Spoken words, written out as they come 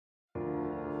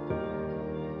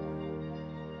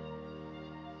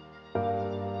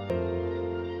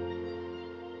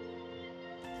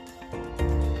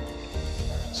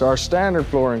So our standard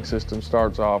flooring system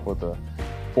starts off with a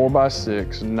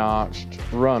 4x6 notched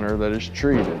runner that is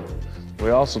treated.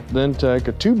 We also then take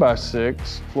a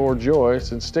 2x6 floor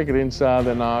joist and stick it inside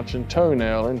the notch and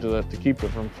toenail into that to keep it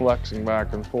from flexing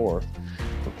back and forth.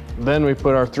 Then we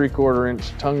put our 3/4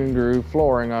 inch tongue and groove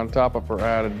flooring on top of for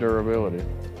added durability.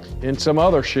 In some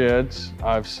other sheds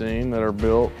I've seen that are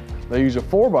built, they use a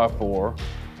 4x4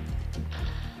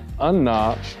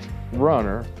 unnotched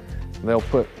runner. They'll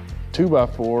put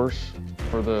 2x4s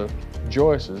for the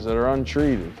joists that are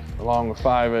untreated, along with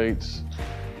 5/8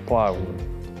 plywood.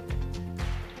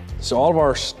 So all of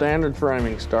our standard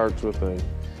framing starts with a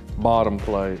bottom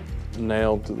plate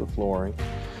nailed to the flooring.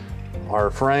 Our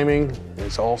framing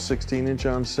is all 16-inch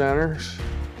on centers,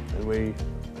 and we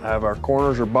have our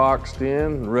corners are boxed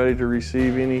in, ready to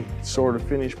receive any sort of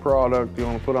finished product you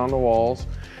want to put on the walls.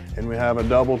 And we have a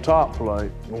double top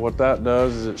plate. And what that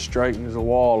does is it straightens the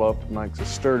wall up and makes a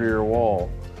sturdier wall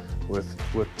with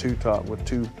two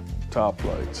top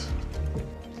plates.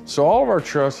 So all of our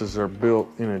trusses are built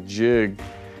in a jig,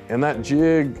 and that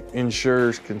jig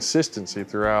ensures consistency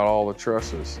throughout all the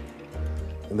trusses.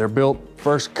 And they're built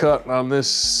first cut on this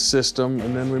system,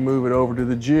 and then we move it over to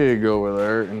the jig over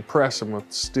there and press them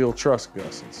with steel truss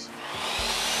gussets.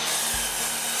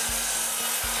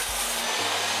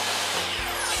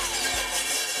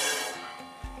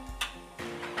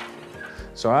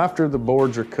 So after the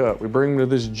boards are cut, we bring them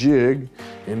to this jig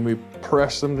and we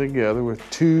press them together with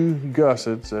 2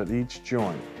 gussets at each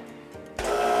joint.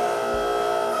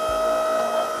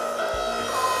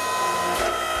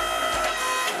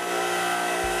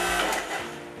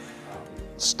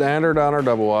 Standard on our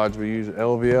double wides, we use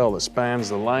LVL that spans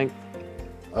the length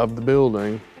of the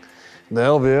building. The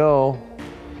LVL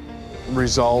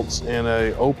results in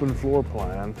an open floor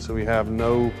plan, so we have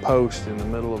no post in the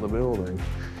middle of the building.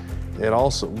 It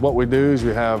also, what we do is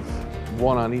we have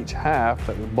one on each half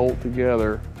that we bolt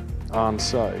together on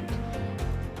site.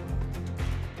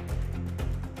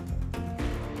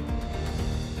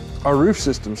 Our roof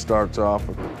system starts off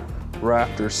with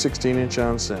rafters 16-inch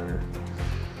on center.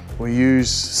 We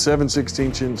use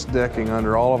 7/16-inch decking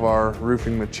under all of our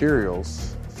roofing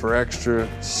materials for extra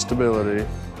stability.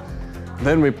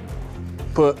 Then we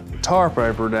put tar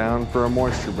paper down for a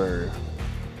moisture barrier.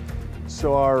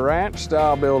 So our ranch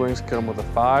style buildings come with a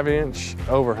 5-inch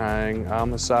overhang on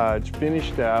the sides,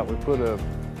 finished out. We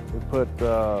put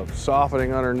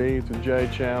softening underneath with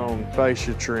J-channel and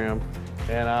fascia trim.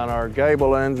 And on our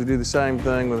gable ends, we do the same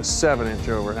thing with a 7-inch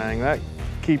overhang. That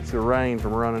keeps the rain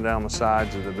from running down the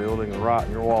sides of the building and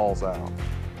rotting your walls out.